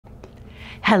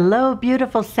Hello,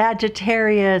 beautiful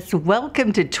Sagittarius.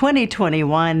 Welcome to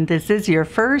 2021. This is your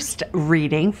first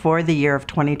reading for the year of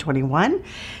 2021.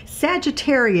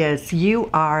 Sagittarius, you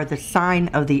are the sign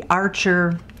of the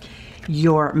Archer.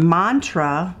 Your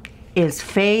mantra is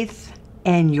faith,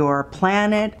 and your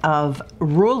planet of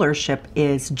rulership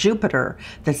is Jupiter,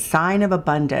 the sign of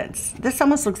abundance. This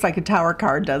almost looks like a tower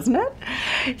card, doesn't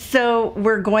it? So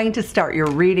we're going to start your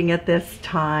reading at this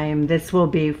time. This will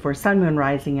be for Sun, Moon,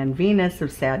 Rising, and Venus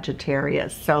of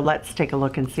Sagittarius. So let's take a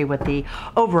look and see what the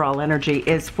overall energy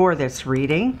is for this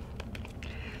reading.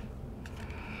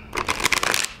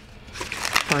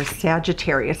 For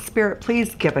Sagittarius, Spirit,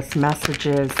 please give us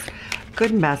messages,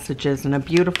 good messages, and a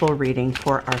beautiful reading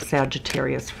for our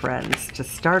Sagittarius friends to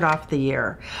start off the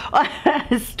year.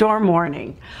 Storm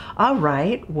warning. All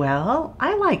right, well,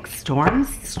 I like storms.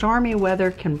 Stormy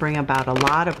weather can bring about a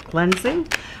lot of cleansing,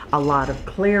 a lot of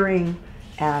clearing,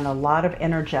 and a lot of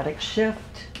energetic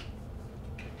shift.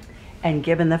 And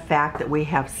given the fact that we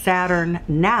have Saturn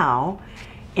now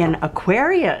in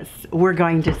Aquarius, we're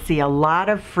going to see a lot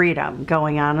of freedom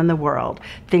going on in the world,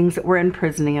 things that were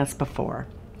imprisoning us before.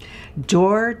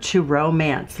 Door to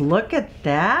romance. Look at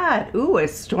that. Ooh, a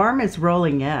storm is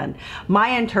rolling in. My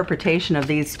interpretation of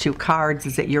these two cards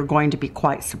is that you're going to be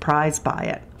quite surprised by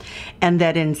it. And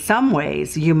that in some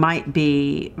ways you might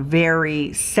be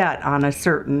very set on a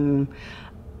certain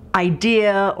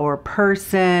idea or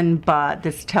person, but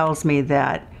this tells me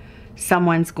that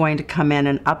someone's going to come in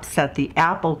and upset the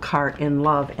apple cart in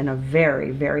love in a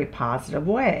very, very positive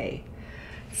way.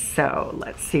 So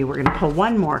let's see, we're going to pull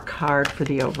one more card for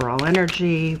the overall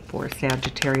energy for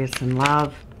Sagittarius in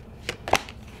love.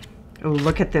 Oh,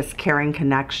 look at this caring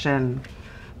connection.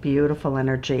 Beautiful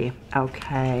energy.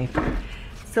 Okay.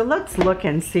 So let's look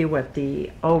and see what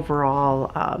the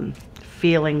overall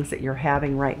feelings that you're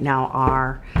having right now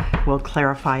are. We'll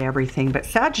clarify everything. But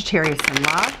Sagittarius in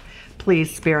love,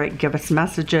 please, Spirit, give us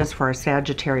messages for our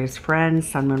Sagittarius friends,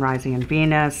 Sun, Moon, Rising, and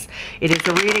Venus. It is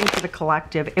a reading for the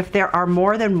collective. If there are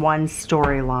more than one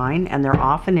storyline, and there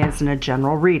often is in a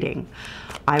general reading,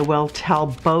 I will tell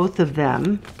both of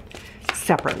them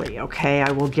separately, okay?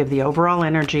 I will give the overall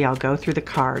energy. I'll go through the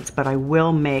cards, but I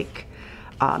will make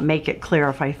it clear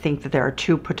if I think that there are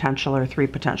two potential or three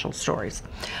potential stories.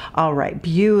 All right,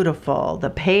 beautiful. The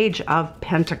Page of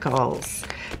Pentacles.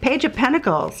 Page of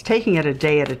Pentacles, taking it a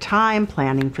day at a time,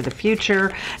 planning for the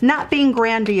future, not being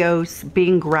grandiose,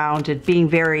 being grounded, being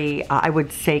very, I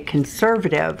would say,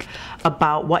 conservative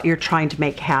about what you're trying to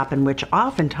make happen, which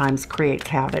oftentimes creates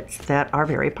habits that are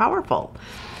very powerful.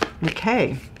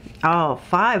 Okay. Oh,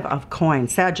 Five of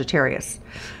Coins, Sagittarius.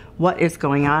 What is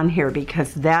going on here?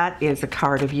 Because that is a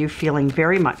card of you feeling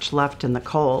very much left in the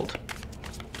cold.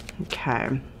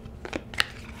 Okay.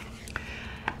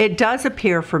 It does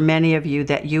appear for many of you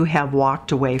that you have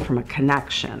walked away from a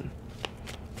connection.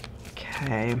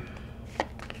 Okay.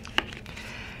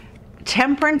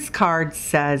 Temperance card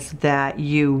says that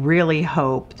you really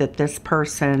hope that this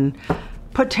person,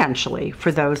 potentially,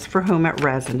 for those for whom it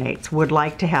resonates, would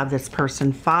like to have this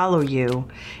person follow you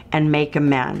and make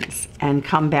amends and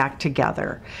come back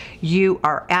together. You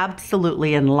are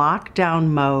absolutely in lockdown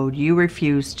mode. You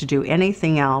refuse to do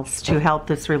anything else to help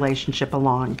this relationship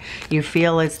along. You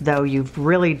feel as though you've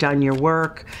really done your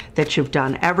work, that you've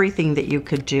done everything that you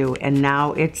could do, and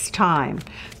now it's time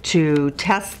to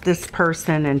test this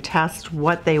person and test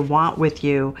what they want with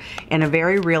you in a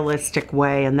very realistic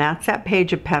way. And that's that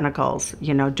Page of Pentacles,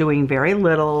 you know, doing very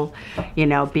little, you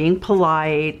know, being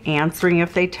polite, answering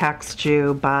if they text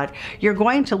you, but you're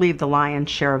going to leave the lion's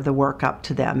share of the work up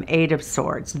to them. Eight of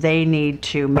Swords. They need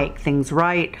to make things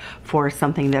right for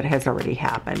something that has already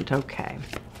happened. Okay.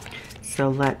 So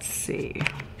let's see.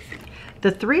 The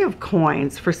Three of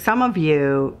Coins, for some of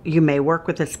you, you may work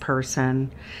with this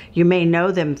person. You may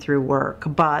know them through work,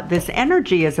 but this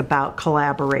energy is about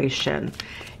collaboration.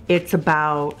 It's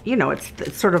about, you know, it's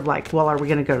sort of like, well, are we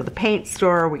going to go to the paint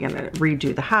store? Are we going to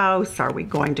redo the house? Are we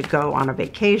going to go on a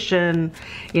vacation?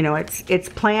 You know, it's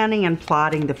planning and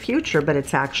plotting the future, but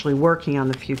it's actually working on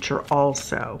the future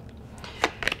also.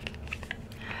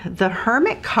 The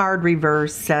Hermit card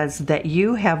reverse says that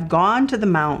you have gone to the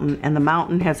mountain and the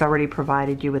mountain has already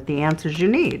provided you with the answers you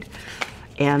need.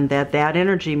 And that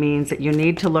energy means that you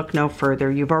need to look no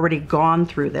further. You've already gone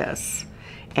through this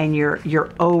and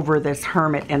you're over this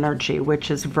Hermit energy, which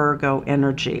is Virgo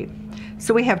energy.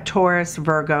 So we have Taurus,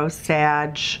 Virgo,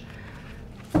 Sag,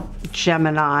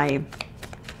 Gemini,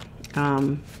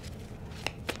 and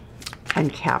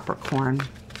Capricorn.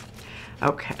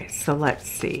 Okay, so let's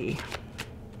see.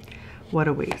 What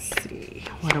do we see?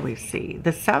 What do we see?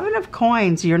 The Seven of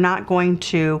Coins, you're not going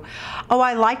to, oh,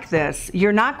 I like this.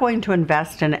 You're not going to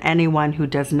invest in anyone who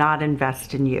does not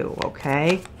invest in you,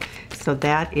 okay? So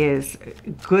that is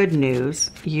good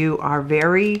news. You're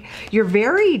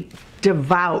very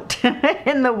devout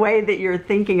in the way that you're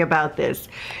thinking about this.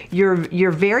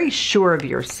 You're very sure of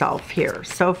yourself here.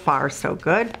 So far, so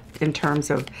good in terms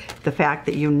of the fact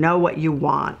that you know what you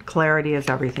want. Clarity is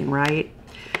everything, right?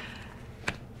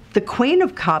 The Queen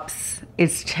of Cups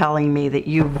is telling me that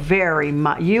you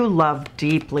you love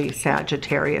deeply,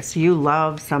 Sagittarius. You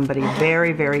love somebody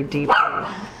very, very deeply.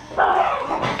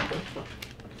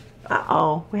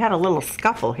 Uh-oh, we had a little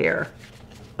scuffle here.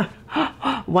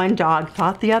 One dog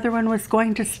thought the other one was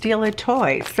going to steal a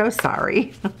toy. So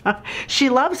sorry. She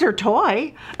loves her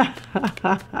toy.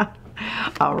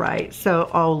 All right, so,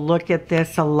 oh, look at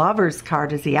this. A Lover's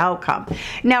card is the outcome.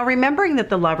 Now, remembering that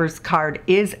the Lover's card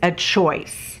is a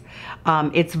choice,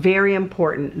 it's very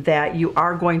important that you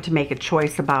are going to make a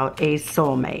choice about a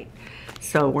soulmate.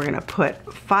 So we're going to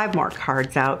put 5 more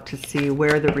cards out to see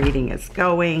where the reading is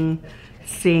going.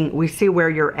 We see where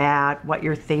you're at, what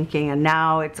you're thinking, and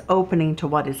now it's opening to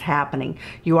what is happening.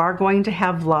 You are going to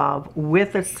have love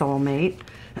with a soulmate.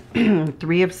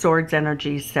 3 of Swords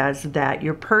energy says that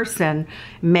your person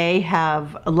may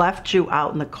have left you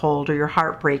out in the cold, or your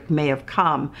heartbreak may have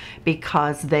come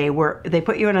because they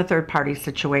put you in a third party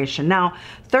situation. Now,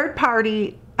 third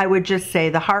party, I would just say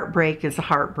the heartbreak is a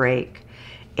heartbreak.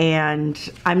 And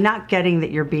I'm not getting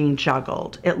that you're being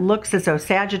juggled. It looks as though,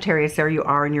 Sagittarius, there you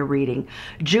are in your reading.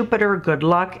 Jupiter, good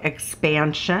luck,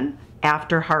 expansion,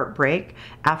 after heartbreak,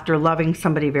 after loving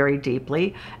somebody very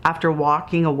deeply, after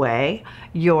walking away.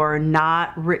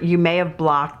 You may have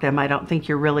blocked them. I don't think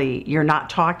you're not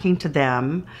talking to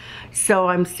them. So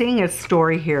I'm seeing a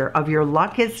story here of your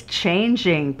luck is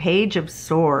changing. Page of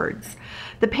Swords.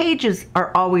 The pages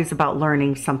are always about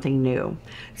learning something new.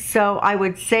 So I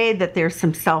would say that there's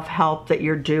some self-help that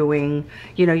you're doing.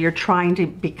 You know, you're trying to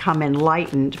become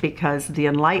enlightened because the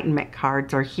enlightenment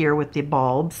cards are here with the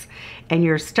bulbs, and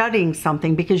you're studying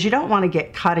something because you don't want to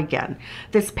get cut again.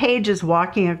 This page is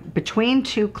walking between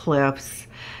 2 cliffs.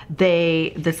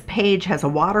 This page has a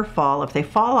waterfall. If they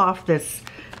fall off this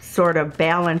sort of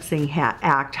balancing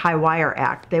act, high wire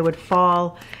act, they would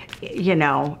fall, you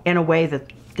know, in a way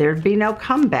that there'd be no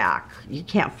comeback. You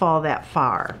can't fall that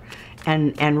far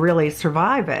and really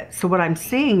survive it. So what I'm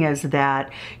seeing is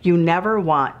that you never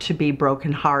want to be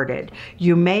brokenhearted.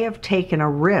 You may have taken a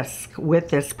risk with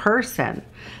this person.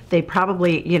 They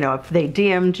probably, you know, if they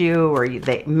DM'd you or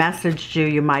they messaged you,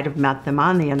 you might have met them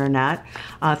on the internet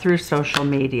through social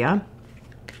media.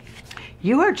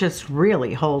 You are just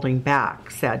really holding back,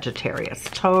 Sagittarius,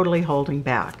 totally holding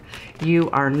back.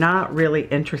 You are not really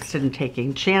interested in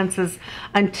taking chances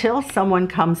until someone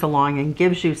comes along and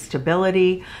gives you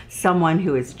stability, someone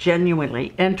who is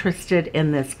genuinely interested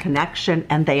in this connection,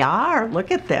 and they are. Look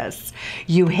at this.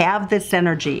 You have this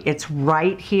energy. It's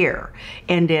right here,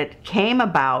 and it came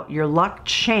about, your luck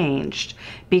changed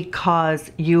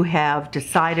because you have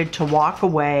decided to walk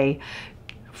away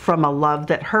from a love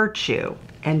that hurt you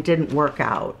and didn't work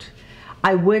out.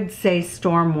 I would say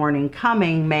storm warning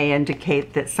coming may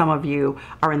indicate that some of you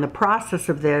are in the process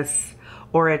of this,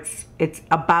 or it's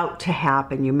about to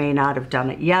happen. You may not have done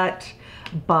it yet,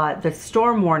 but the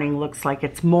storm warning looks like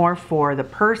it's more for the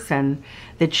person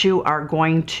that you are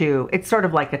going to, it's sort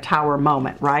of like a tower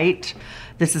moment, right?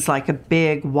 This is like a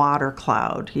big water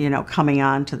cloud, you know, coming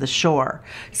onto the shore.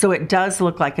 So it does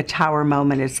look like a tower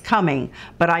moment is coming,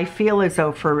 but I feel as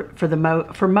though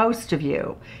for most of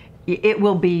you, it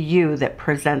will be you that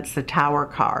presents the tower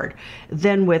card.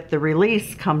 Then with the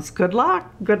release comes good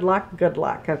luck, good luck, good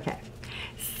luck. Okay,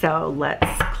 so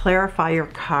let's clarify your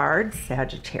cards,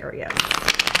 Sagittarius.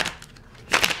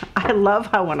 I love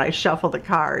how when I shuffle the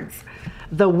cards,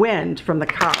 the wind from the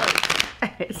card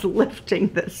is lifting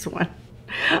this one.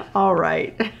 All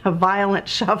right, a violent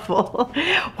shuffle.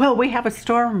 Well, we have a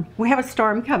storm. We have a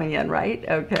storm coming in, right?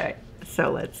 Okay,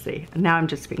 so let's see. Now I'm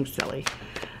just being silly.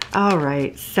 All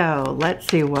right, so let's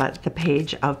see what the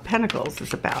Page of Pentacles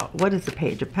is about. What is the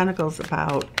Page of Pentacles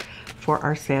about for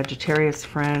our Sagittarius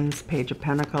friends? Page of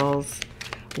Pentacles.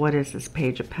 What is this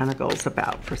Page of Pentacles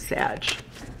about for Sag?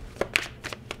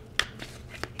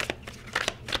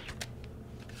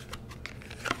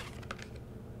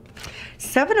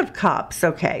 Seven of Cups.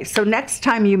 Okay, so next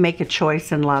time you make a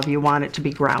choice in love, you want it to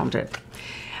be grounded.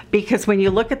 Because when you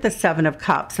look at the Seven of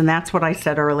Cups, and that's what I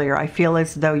said earlier, I feel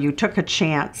as though you took a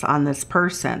chance on this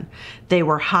person. They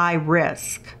were high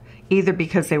risk either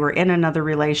because they were in another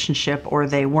relationship or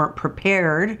they weren't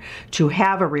prepared to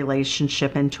have a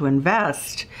relationship and to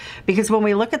invest. Because when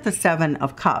we look at the Seven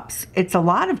of Cups, it's a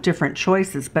lot of different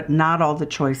choices, but not all the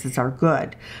choices are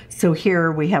good. So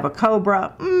here we have a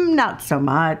Cobra, not so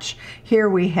much. Here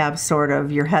we have sort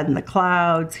of your head in the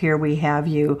clouds. Here we have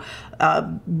you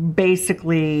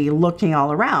basically looking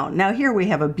all around. Now here we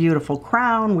have a beautiful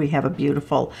crown, we have a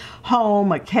beautiful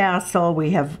home, a castle, we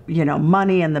have, you know,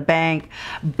 money in the bank,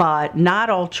 but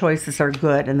not all choices are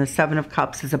good. And the Seven of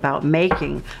Cups is about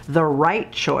making the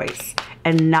right choice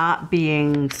and not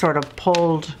being sort of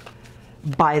pulled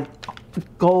by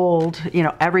gold. You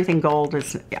know, everything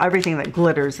that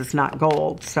glitters is not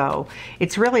gold. So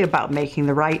it's really about making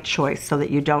the right choice so that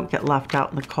you don't get left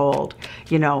out in the cold.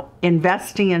 You know,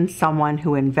 investing in someone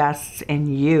who invests in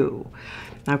you.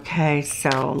 Okay,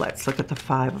 so let's look at the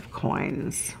Five of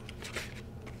Coins.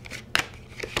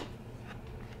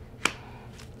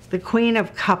 The Queen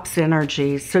of Cups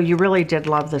energy. So you really did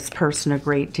love this person a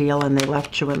great deal and they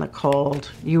left you in the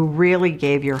cold. You really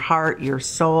gave your heart, your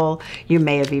soul. You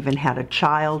may have even had a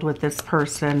child with this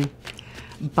person.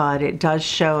 But it does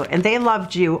show, and they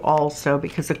loved you also,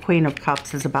 because the Queen of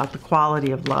Cups is about the quality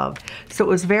of love. So it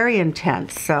was very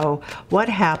intense. So what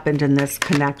happened in this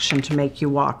connection to make you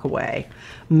walk away?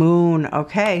 Moon,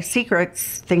 okay,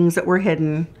 secrets, things that were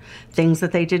hidden, things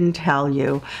that they didn't tell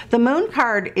you. The Moon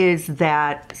card is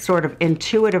that sort of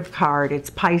intuitive card.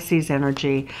 It's Pisces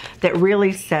energy that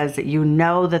really says that you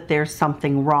know that there's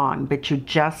something wrong, but you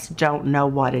just don't know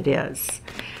what it is.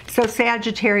 So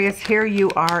Sagittarius, here you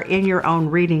are in your own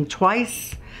reading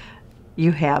twice.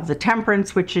 You have the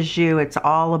Temperance, which is you. It's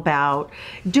all about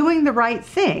doing the right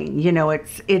thing. You know,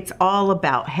 it's all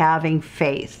about having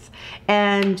faith.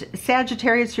 And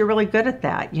Sagittarius, you're really good at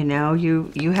that. You know,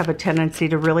 you have a tendency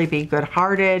to really be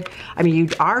good-hearted. I mean, you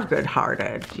are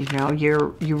good-hearted. You know,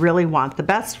 you really want the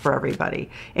best for everybody,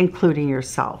 including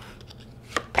yourself.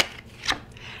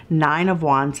 Nine of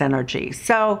Wands energy.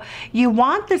 So you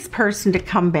want this person to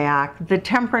come back. The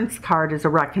Temperance card is a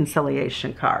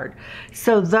reconciliation card.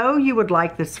 So though you would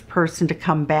like this person to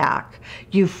come back,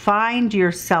 you find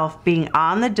yourself being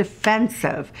on the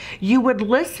defensive. You would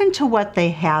listen to what they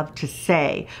have to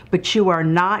say, but you are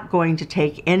not going to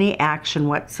take any action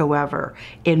whatsoever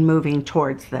in moving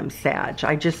towards them, Sag.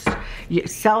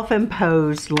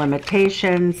 Self-imposed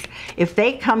limitations. If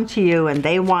they come to you and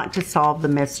they want to solve the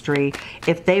mystery,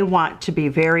 if they want to be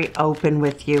very open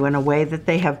with you in a way that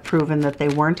they have proven that they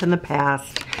weren't in the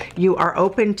past, you are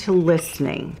open to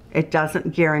listening. It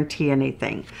doesn't guarantee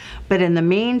anything. But in the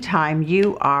meantime,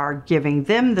 you are giving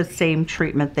them the same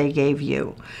treatment they gave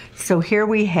you. So here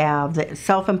we have the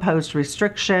self-imposed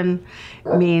restriction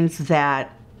means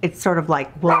that it's sort of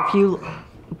like, well, if you,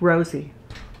 Rosie,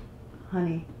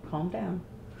 honey, calm down.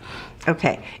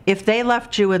 Okay, if they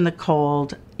left you in the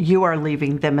cold, you are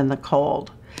leaving them in the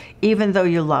cold. Even though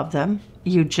you love them,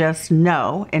 you just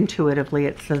know intuitively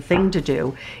it's the thing to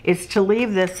do, is to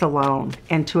leave this alone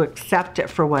and to accept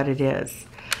it for what it is.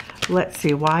 Let's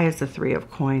see, why is the Three of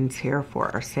Coins here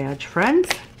for our Sag friends?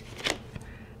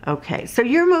 Okay, so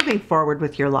you're moving forward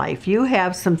with your life. You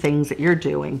have some things that you're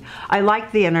doing. I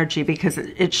like the energy because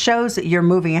it shows that you're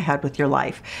moving ahead with your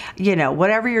life. You know,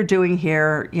 whatever you're doing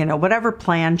here, you know, whatever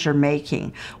plans you're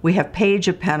making. We have Page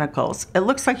of Pentacles. It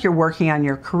looks like you're working on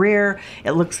your career.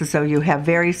 It looks as though you have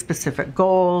very specific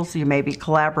goals. You may be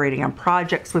collaborating on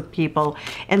projects with people.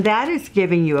 And that is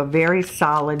giving you a very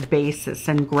solid basis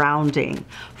and grounding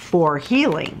for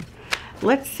healing.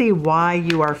 Let's see why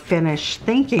you are finished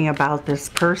thinking about this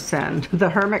person. The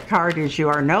Hermit card is you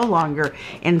are no longer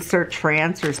in search for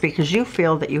answers because you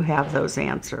feel that you have those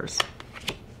answers.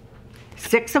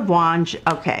 Six of Wands,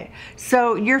 okay.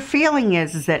 So your feeling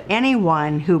is that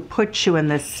anyone who puts you in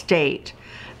this state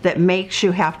that makes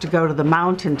you have to go to the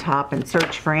mountaintop and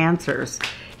search for answers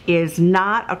is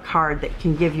not a card that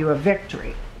can give you a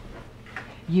victory.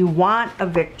 You want a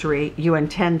victory. You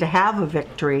intend to have a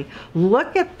victory.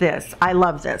 Look at this. I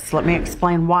love this. Let me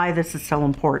explain why this is so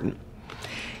important.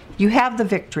 You have the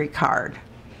Victory card.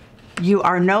 You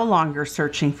are no longer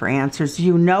searching for answers.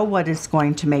 You know what is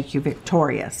going to make you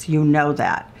victorious. You know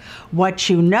that. What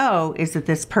you know is that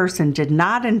this person did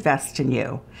not invest in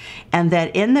you, and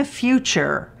that in the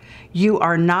future, you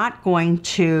are not going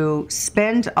to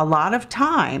spend a lot of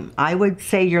time. I would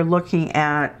say you're looking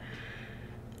at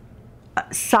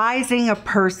sizing a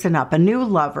person up. A new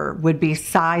lover would be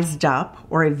sized up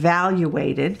or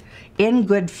evaluated in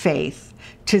good faith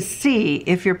to see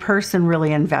if your person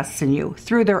really invests in you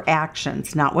through their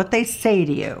actions, not what they say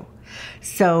to you.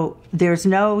 So There's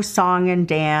no song and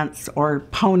dance or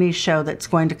pony show that's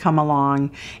going to come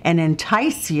along and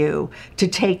entice you to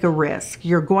take a risk.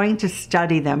 You're going to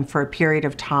study them for a period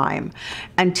of time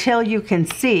until you can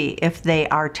see if they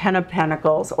are Ten of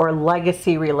Pentacles or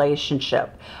legacy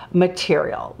relationship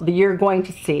material. You're going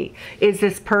to see, does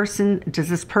this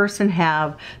person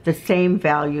have the same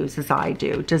values as I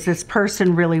do? Does this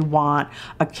person really want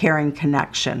a caring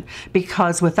connection?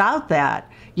 Because without that,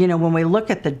 you know, when we look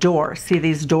at the door, see,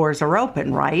 these doors are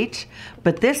open, right?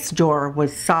 But this door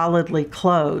was solidly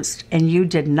closed, and you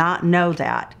did not know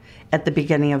that at the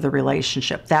beginning of the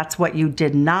relationship. That's what you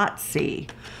did not see.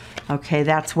 Okay,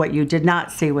 that's what you did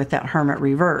not see with that Hermit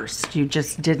reversed. You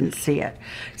just didn't see it.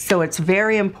 So it's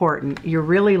very important. You're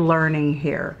really learning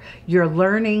here. You're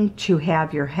learning to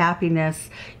have your happiness.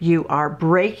 You are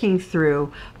breaking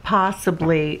through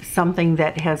possibly something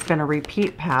that has been a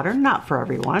repeat pattern, not for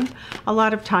everyone. A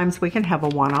lot of times we can have a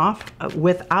one-off,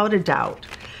 without a doubt.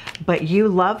 But you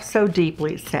love so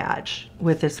deeply, Sag,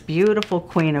 with this beautiful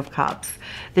Queen of Cups,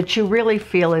 that you really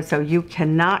feel as though you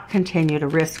cannot continue to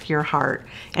risk your heart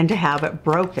and to have it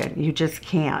broken. You just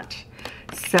can't.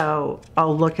 So,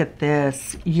 oh, look at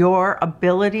this. Your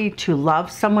ability to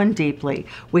love someone deeply.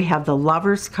 We have the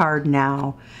Lover's card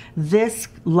now. This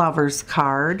Lover's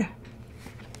card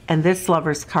and this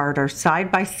Lover's card are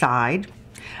side by side.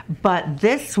 But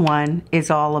this one is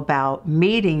all about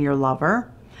meeting your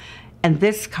lover. And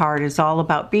this card is all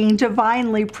about being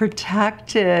divinely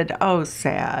protected. Oh,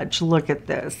 Sag, look at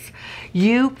this.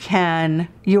 You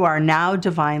are now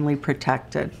divinely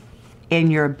protected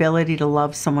in your ability to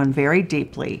love someone very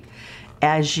deeply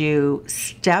as you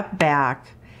step back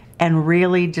and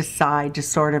really decide to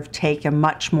sort of take a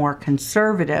much more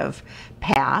conservative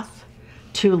path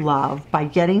to love by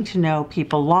getting to know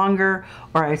people longer,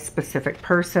 or a specific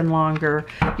person longer.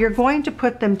 You're going to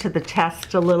put them to the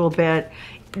test a little bit,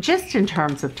 just in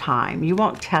terms of time. You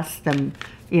won't test them,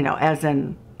 you know, as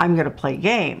in, I'm going to play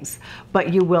games,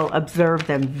 but you will observe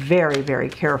them very, very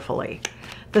carefully.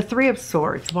 The Three of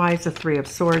Swords. Why is the Three of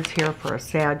Swords here for our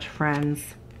Sag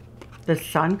friends? The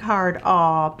Sun card.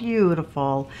 Oh,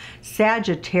 beautiful.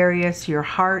 Sagittarius, your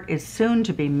heart is soon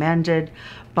to be mended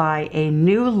by a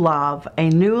new love, a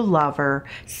new lover.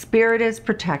 Spirit is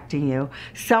protecting you.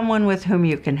 Someone with whom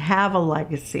you can have a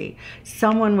legacy.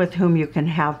 Someone with whom you can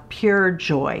have pure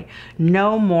joy.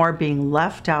 No more being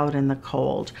left out in the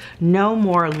cold. No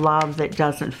more love that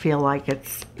doesn't feel like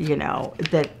it's, you know,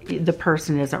 that the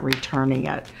person isn't returning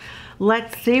it.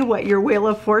 Let's see what your Wheel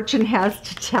of Fortune has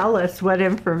to tell us. What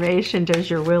information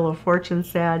does your Wheel of Fortune,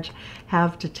 Sag,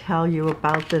 have to tell you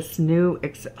about this new...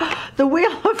 The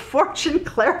Wheel of Fortune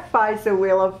clarifies the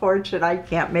Wheel of Fortune. I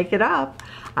can't make it up.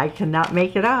 I cannot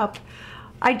make it up.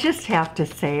 I just have to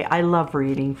say, I love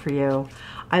reading for you.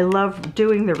 I love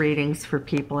doing the readings for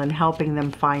people and helping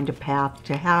them find a path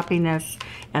to happiness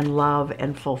and love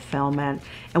and fulfillment.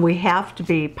 And we have to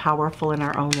be powerful in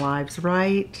our own lives,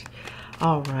 right?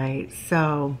 All right,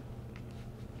 so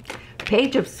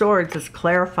Page of Swords is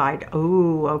clarified.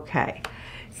 Oh, okay.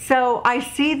 So I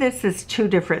see this as two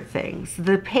different things.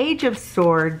 The Page of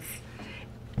Swords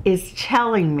is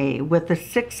telling me with the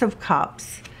Six of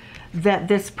Cups that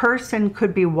this person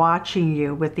could be watching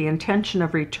you with the intention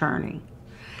of returning.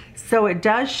 So it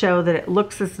does show that it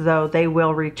looks as though they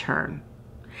will return.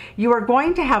 You are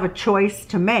going to have a choice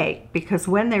to make, because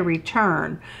when they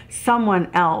return, someone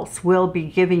else will be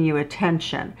giving you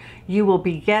attention. You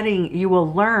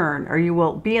will learn, or you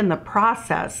will be in the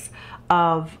process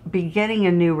of beginning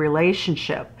a new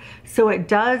relationship. So it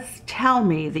does tell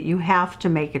me that you have to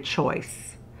make a choice.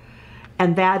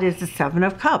 And that is the Seven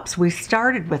of Cups. We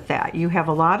started with that. You have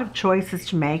a lot of choices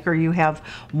to make, or you have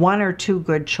one or two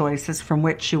good choices from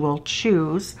which you will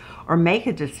choose or make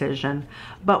a decision.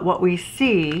 But what we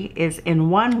see is, in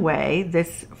one way,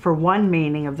 this, for one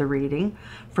meaning of the reading,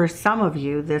 for some of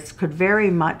you, this could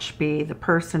very much be the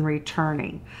person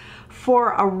returning.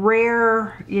 For a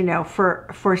rare, you know,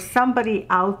 for somebody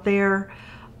out there,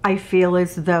 I feel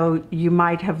as though you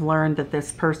might have learned that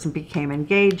this person became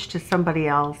engaged to somebody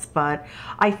else, but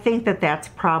I think that that's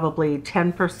probably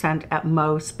 10% at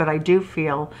most. But I do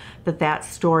feel that that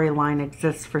storyline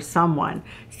exists for someone,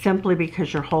 simply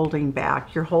because you're holding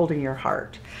back, you're holding your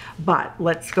heart. But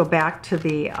let's go back to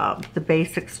the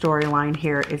basic storyline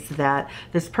here, is that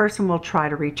this person will try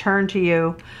to return to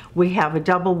you. We have a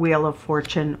double Wheel of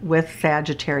Fortune with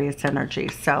Sagittarius energy.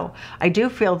 So I do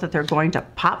feel that they're going to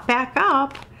pop back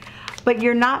up. But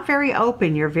you're not very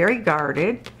open. You're very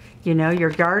guarded. You know, you're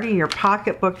guarding your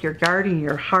pocketbook, you're guarding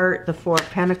your heart. The Four of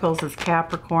Pentacles is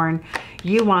Capricorn.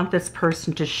 You want this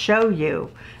person to show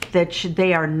you that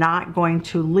they are not going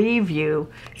to leave you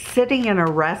sitting in a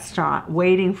restaurant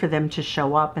waiting for them to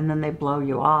show up, and then they blow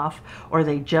you off, or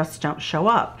they just don't show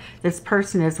up. This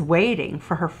person is waiting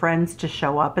for her friends to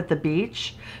show up at the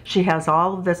beach. She has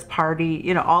all of this party,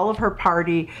 you know, all of her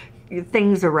party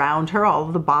things around her, all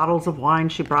of the bottles of wine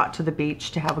she brought to the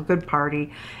beach to have a good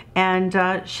party.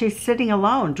 And she's sitting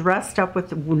alone, dressed up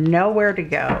with nowhere to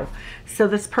go. So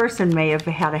this person may have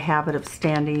had a habit of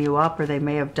standing you up, or they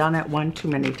may have done it one too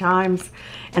many times.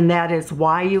 And that is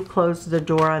why you closed the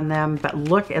door on them. But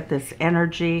look at this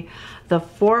energy. The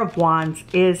Four of Wands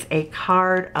is a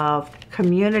card of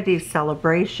community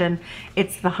celebration.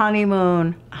 It's the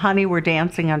honeymoon. Honey, we're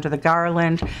dancing under the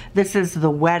garland. This is the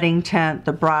wedding tent,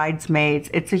 the bridesmaids.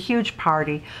 It's a huge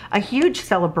party, a huge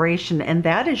celebration, and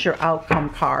that is your outcome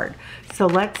card. So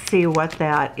let's see what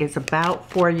that is about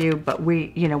for you. But we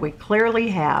clearly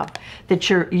have that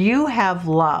you have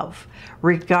love,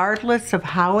 regardless of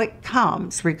how it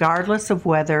comes, regardless of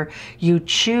whether you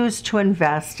choose to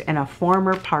invest in a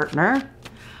former partner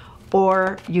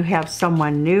or you have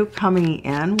someone new coming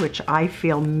in, which I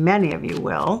feel many of you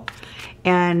will.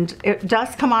 And it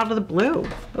does come out of the blue.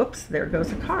 Oops, there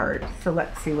goes a card. So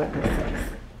let's see what this is.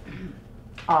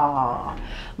 Ah,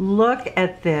 look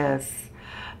at this.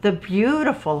 The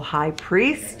beautiful High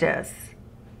Priestess.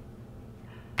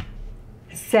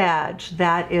 Sag,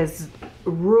 that is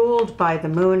ruled by the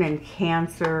moon in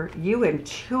Cancer. You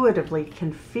intuitively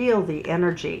can feel the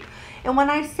energy. And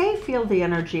when I say feel the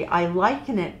energy, I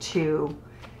liken it to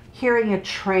hearing a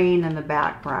train in the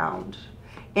background.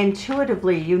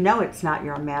 Intuitively, you know it's not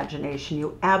your imagination.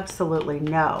 You absolutely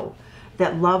know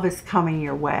that love is coming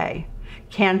your way.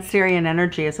 Cancerian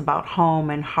energy is about home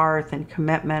and hearth and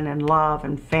commitment and love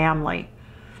and family.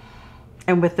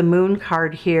 And with the moon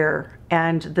card here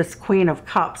and this Queen of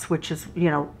Cups, which is, you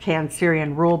know,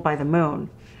 Cancerian, ruled by the moon,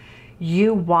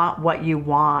 you want what you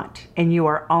want, and you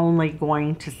are only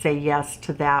going to say yes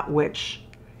to that which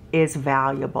is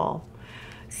valuable.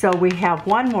 So we have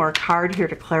one more card here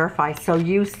to clarify. So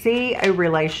you see a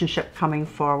relationship coming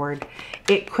forward.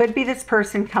 It could be this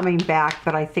person coming back,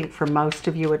 but I think for most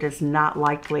of you it is not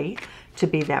likely to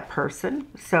be that person.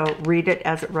 So read it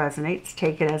as it resonates.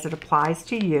 Take it as it applies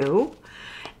to you.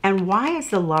 And why is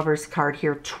the Lover's card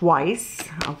here twice?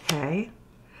 Okay.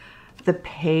 The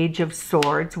Page of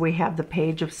Swords. We have the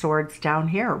Page of Swords down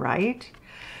here, right?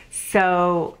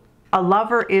 So a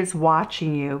lover is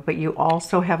watching you, but you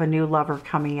also have a new lover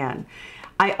coming in.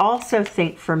 I also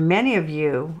think for many of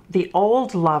you, the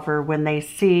old lover, when they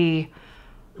see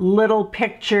little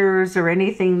pictures or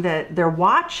anything, that they're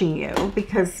watching you,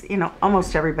 because, you know,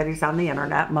 almost everybody's on the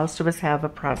internet. Most of us have a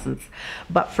presence.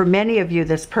 But for many of you,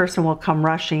 this person will come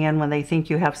rushing in when they think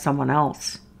you have someone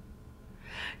else.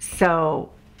 So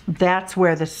that's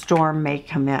where the storm may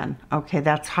come in. Okay,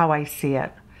 that's how I see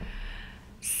it.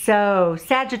 So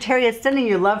Sagittarius, sending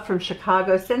you love from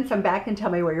Chicago. Send some back and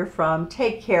tell me where you're from.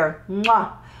 Take care.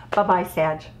 Mwah. Bye-bye,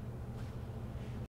 Sag.